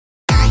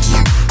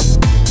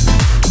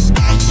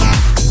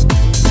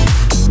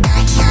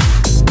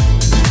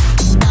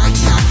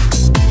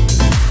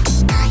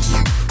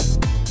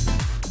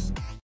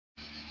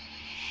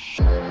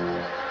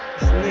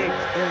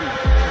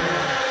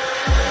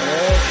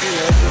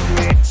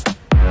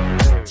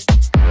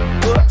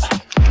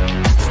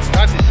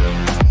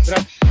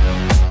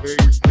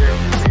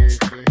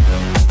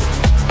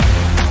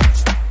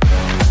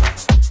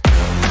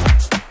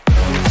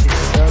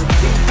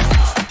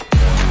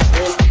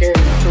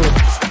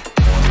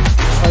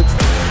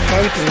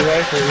beautiful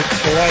rifle with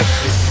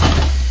Croatia.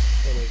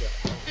 Oh my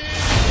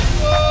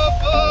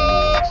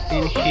god.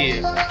 In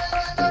here.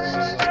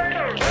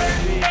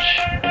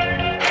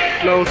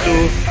 Now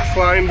to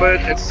climb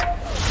it.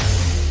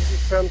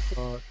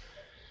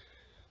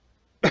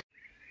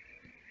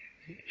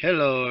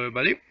 Hello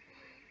everybody.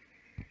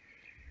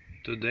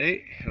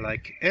 Today,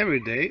 like every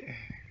day,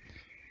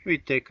 we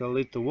take a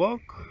little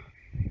walk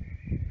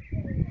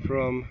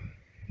from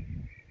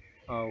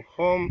our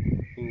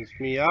home in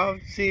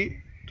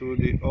Zmijavci to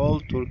the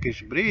old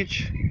Turkish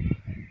bridge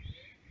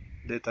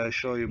that I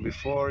showed you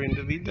before in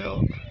the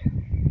video.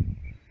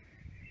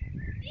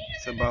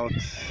 It's about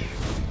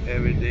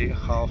every day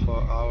half an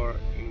hour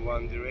in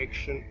one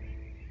direction,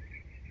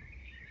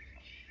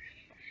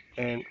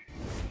 and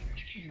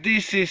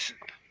this is,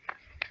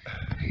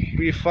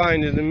 we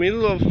find in the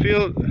middle of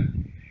field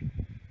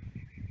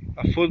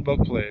a football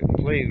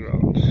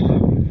playground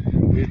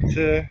with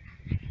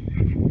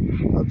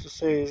how to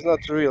say, it's not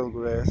real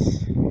grass,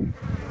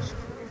 it's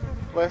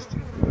plastic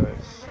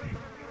grass.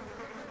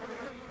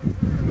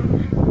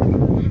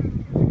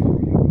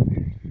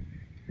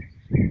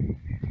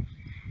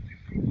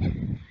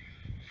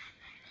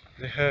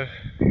 They have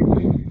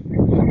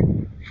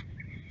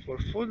for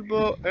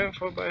football and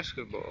for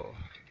basketball.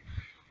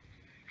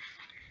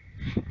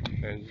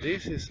 And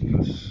this is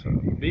a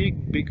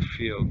big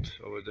field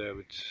over there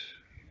with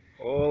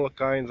all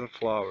kinds of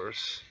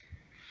flowers.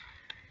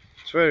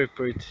 It's very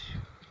pretty.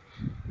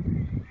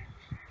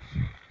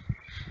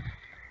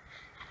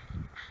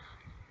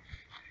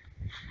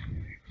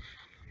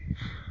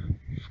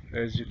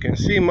 As you can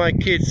see, my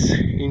kids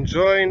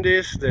enjoying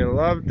this, they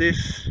love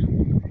this.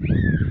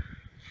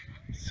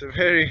 It's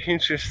very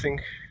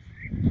interesting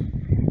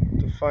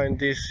to find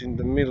this in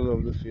the middle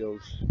of the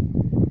field,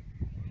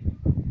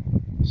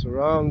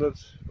 surrounded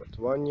with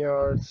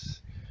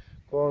vineyards,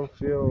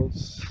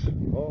 cornfields,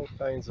 all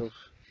kinds of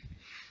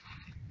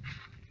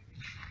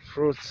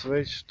fruits,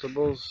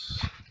 vegetables,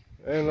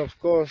 and of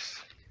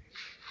course,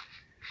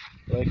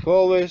 like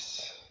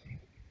always,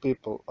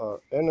 people are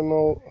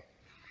animal,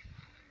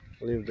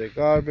 leave their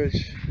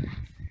garbage.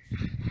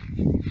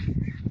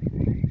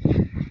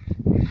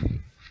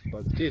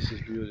 But this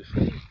is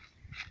beautiful,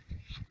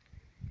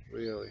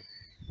 really.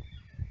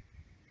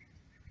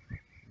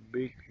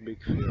 Big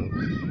field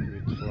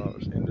with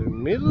flowers. In the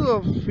middle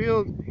of the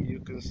field you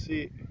can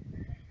see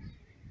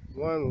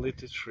one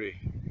little tree.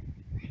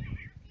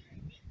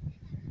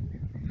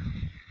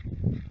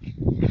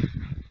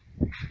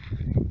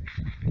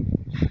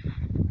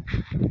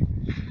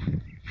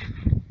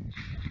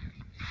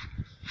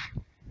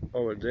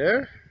 Over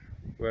there,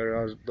 where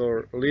are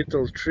those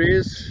little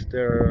trees,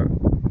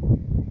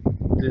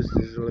 this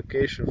is a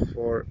location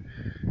for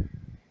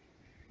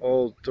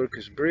old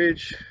Turkish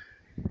bridge,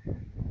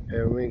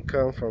 and we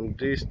come from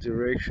this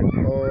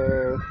direction,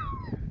 all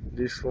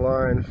this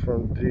line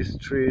from these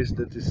trees,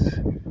 that is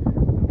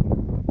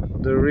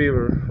the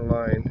river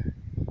line.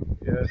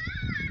 Yes,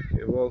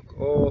 we walk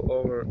all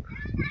over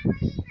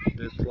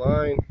that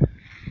line.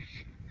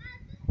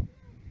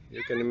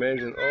 You can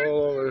imagine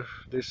all over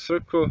this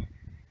circle,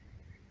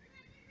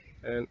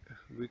 and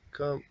we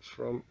come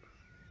from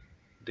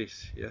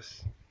this.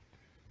 Yes,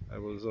 I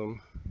will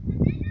zoom.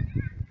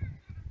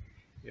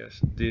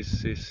 Yes,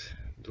 this is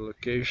the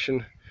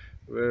location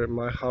where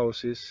my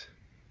house is,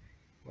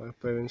 my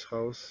parents'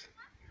 house.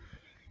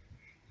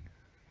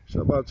 It's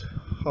about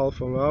half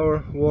an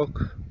hour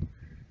walk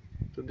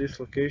to this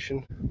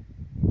location,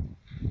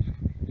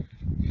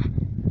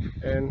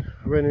 and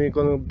when we're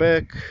gonna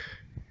back,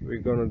 we're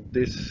gonna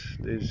this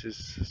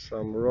is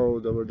some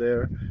road over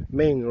there,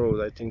 main road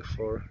I think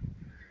for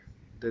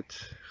that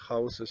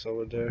houses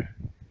over there.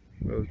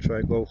 We'll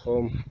try go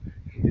home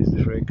in this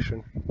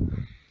direction.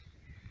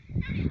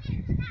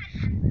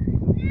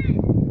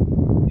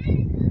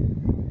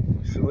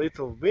 It's a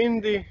little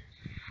windy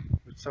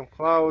with some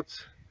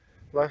clouds.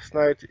 Last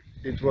night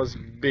it was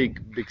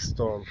big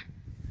storm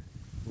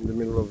in the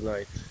middle of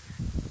night.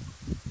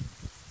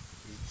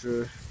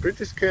 It's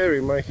pretty scary.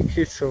 My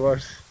kids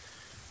was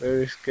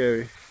very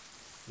scary.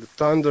 The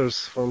thunders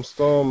from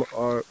storm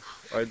are,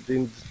 I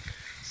didn't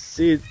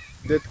see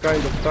that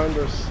kind of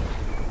thunders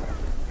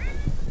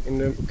in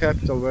the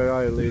capital where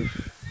I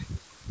live.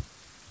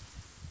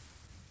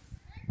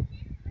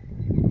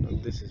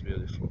 And this is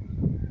beautiful.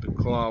 The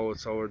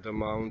clouds over the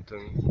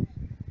mountain.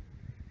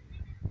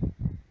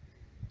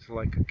 It's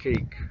like a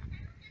cake.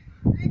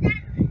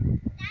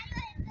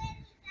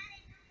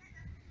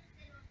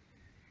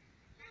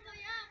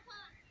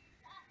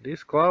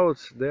 These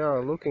clouds, they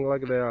are looking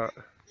like they are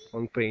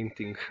on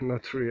painting,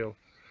 not real.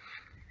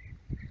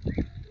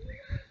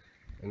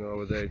 And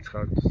over there it's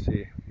hard to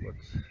see, but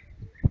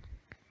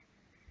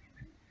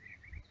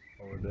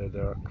over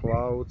there are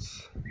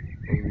clouds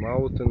on the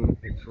mountain.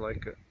 It's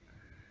like a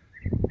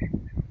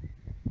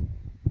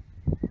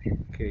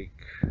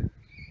cake.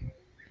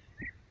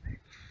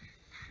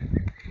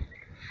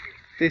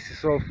 This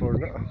is all for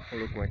now.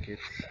 Look, my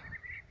kids,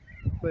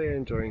 they're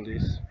enjoying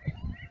this.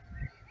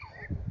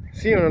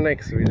 See you in the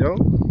next video.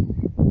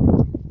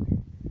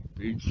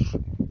 Peace.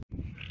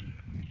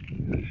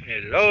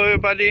 Hello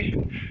everybody.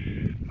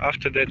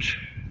 After that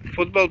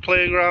football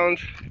playground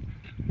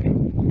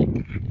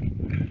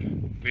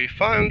we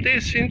found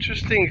these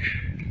interesting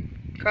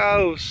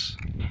cows.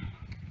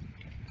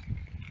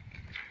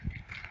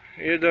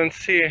 You don't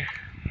see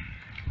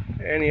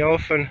any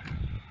often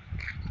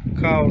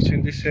cows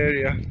in this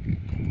area.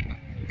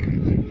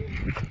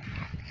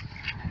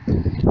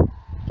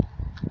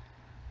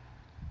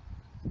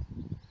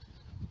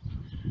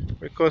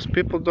 Because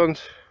people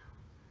don't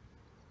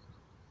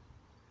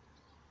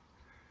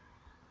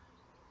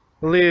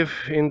live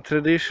in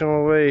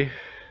traditional way.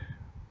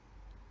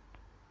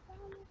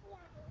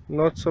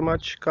 Not so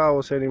much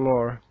cows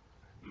anymore,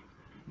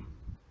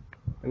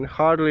 and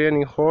hardly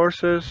any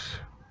horses.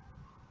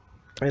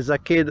 As a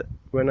kid,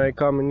 when I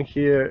come in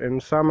here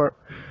in summer,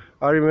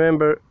 I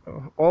remember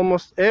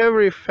almost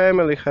every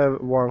family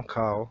have one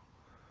cow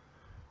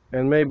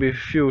and maybe a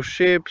few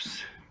sheep,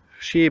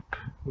 few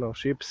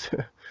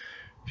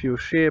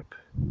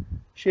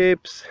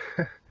sheeps.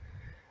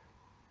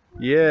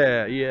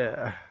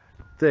 Yeah,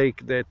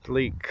 take that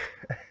leak.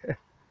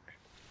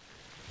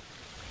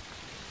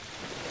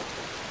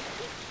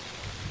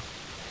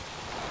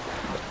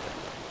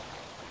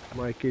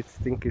 My kids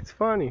think it's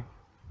funny.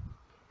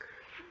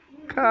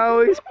 Cow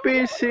is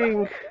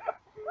pissing.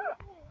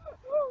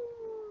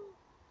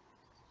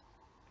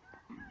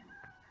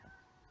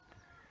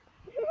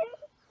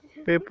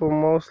 People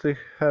mostly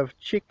have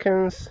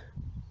chickens.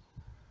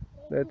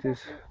 That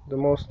is the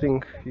most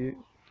thing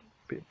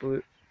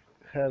people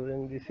have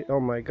in this. Oh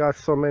my god,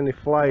 so many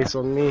flies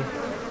on me.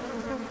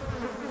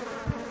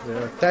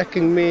 They're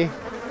attacking me,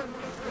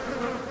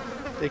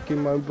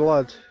 taking my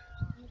blood.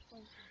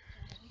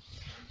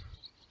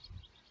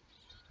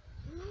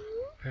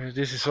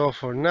 This is all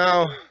for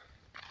now.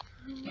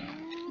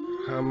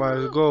 I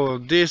must go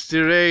this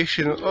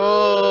direction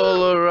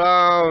all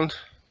around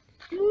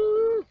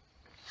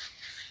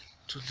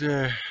to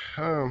there.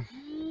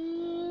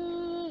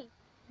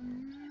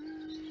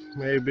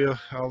 Maybe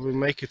I will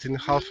make it in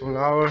half an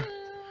hour.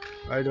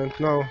 I don't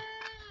know.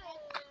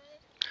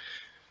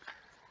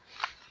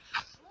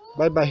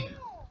 Bye bye.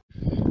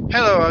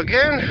 Hello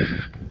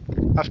again.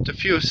 After a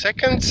few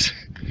seconds,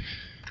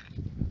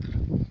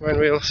 when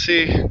we'll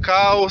see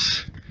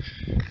cows,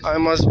 I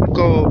must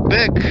go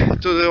back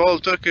to the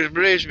old Turkish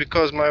bridge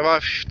because my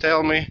wife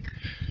tell me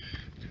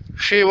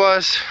she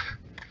was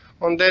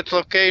on that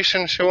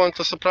location. She want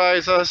to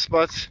surprise us,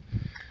 but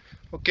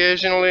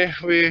occasionally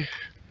we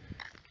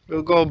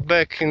will go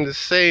back in the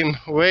same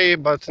way.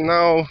 But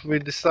now we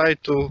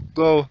decide to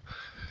go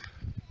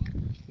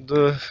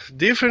the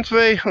different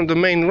way on the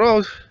main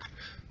road.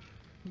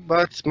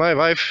 But my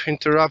wife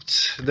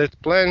interrupts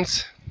that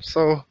plans,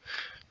 so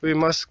we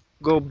must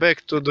go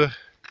back to the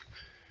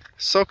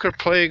soccer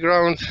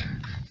playground,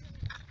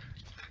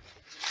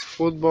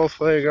 football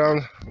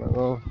playground, I don't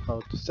know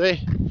how to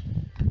say.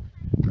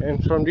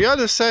 And from the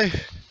other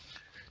side,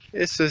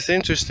 this is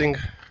interesting.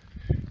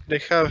 They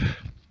have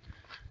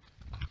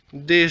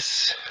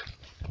these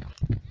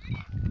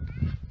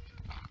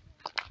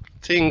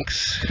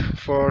things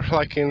for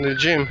like in the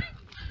gym.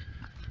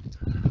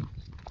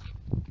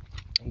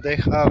 They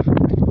have,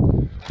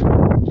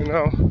 you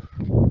know,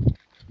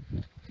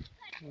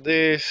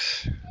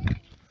 this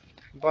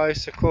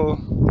bicycle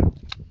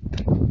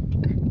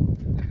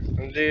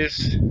and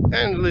this,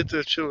 and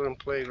little children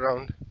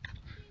playground.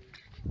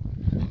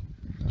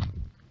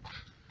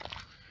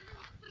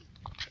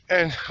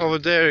 And over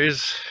there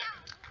is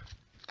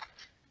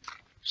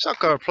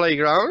soccer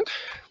playground.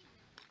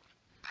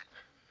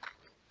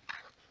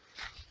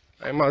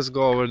 I must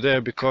go over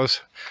there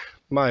because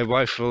my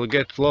wife will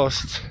get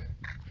lost,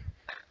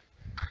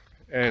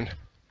 and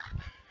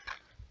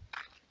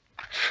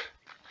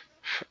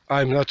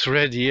I'm not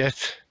ready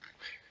yet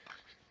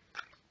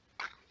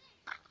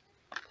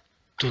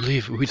to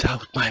live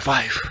without my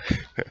wife.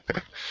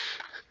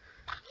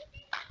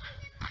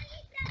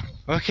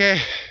 Okay,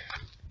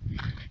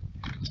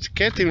 it's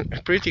getting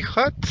pretty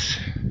hot.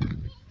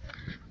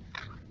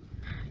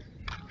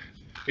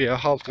 We are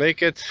half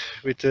naked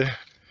with a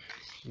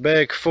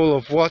bag full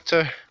of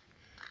water,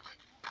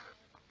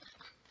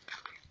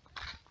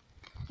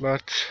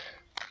 but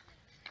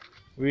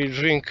we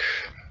drink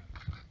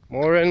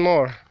more and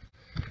more.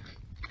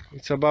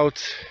 It's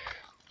about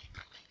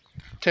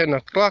 10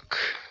 o'clock,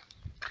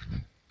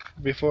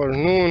 before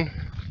noon,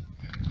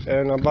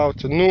 and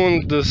about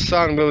noon the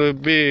sun will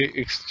be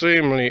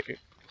extremely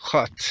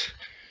hot.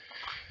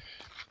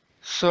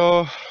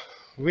 So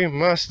we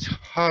must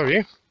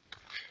hurry,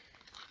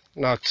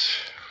 not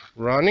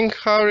running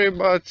hurry,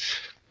 but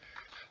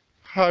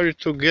hurry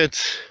to get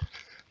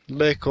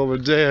back over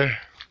there.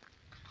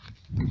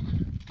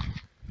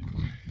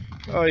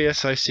 Oh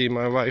yes, I see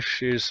my wife.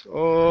 She's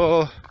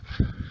all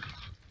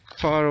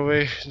far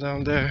away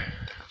down there.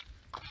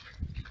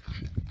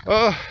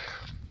 Oh,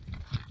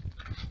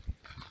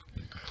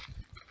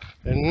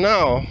 and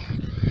now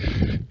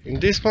in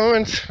this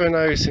moment, when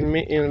I was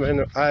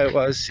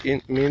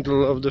in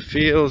middle of the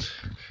field,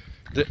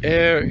 the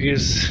air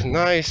is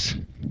nice,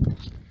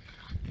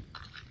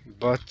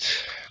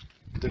 but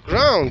the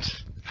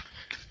ground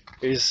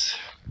is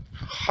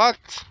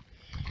hot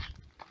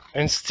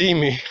and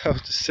steamy, how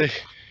to say.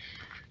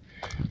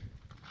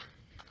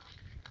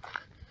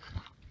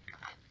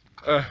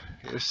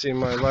 You see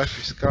my wife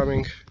is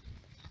coming.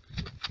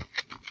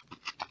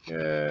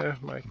 Yeah,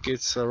 my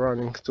kids are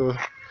running too.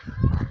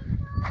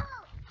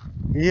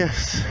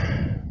 Yes.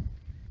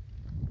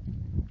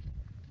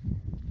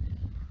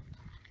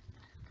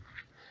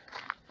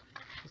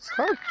 It's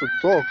hard to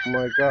talk,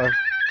 my God.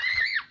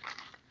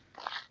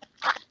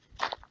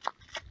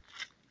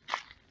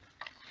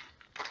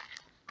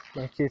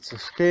 My kids are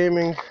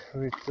screaming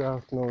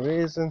without no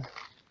reason.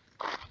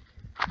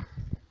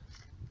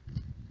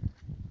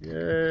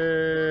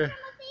 Yeah.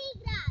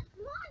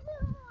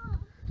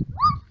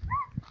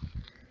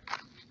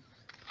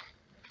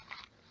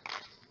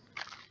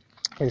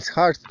 It's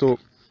hard to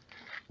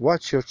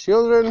watch your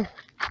children,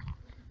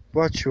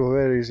 watch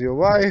where is your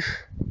wife,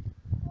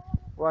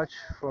 watch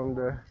from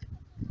the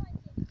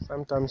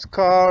sometimes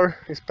car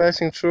is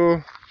passing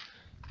through.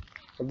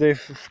 They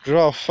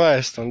drive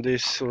fast on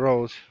this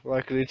road,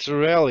 like it's a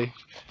rally,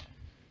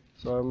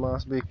 so I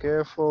must be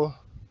careful.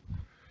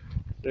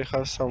 They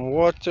have some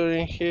water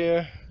in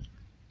here,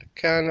 the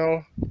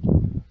canal.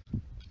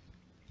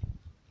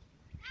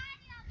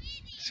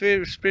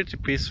 It's pretty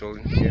peaceful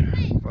in here,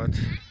 but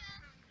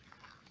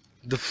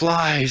the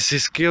flies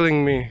is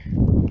killing me.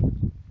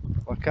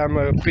 Like I'm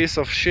a piece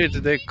of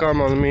shit, they come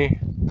on me.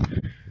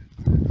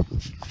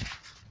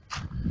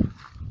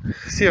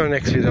 See you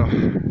next video.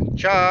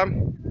 Ciao!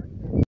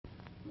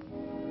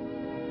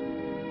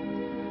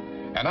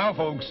 And now,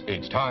 folks,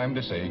 it's time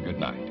to say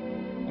goodnight.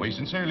 We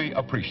sincerely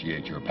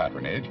appreciate your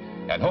patronage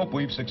and hope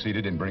we've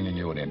succeeded in bringing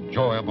you an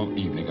enjoyable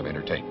evening of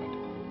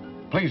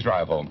entertainment. Please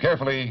drive home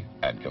carefully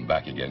and come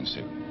back again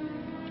soon.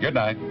 Good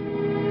night.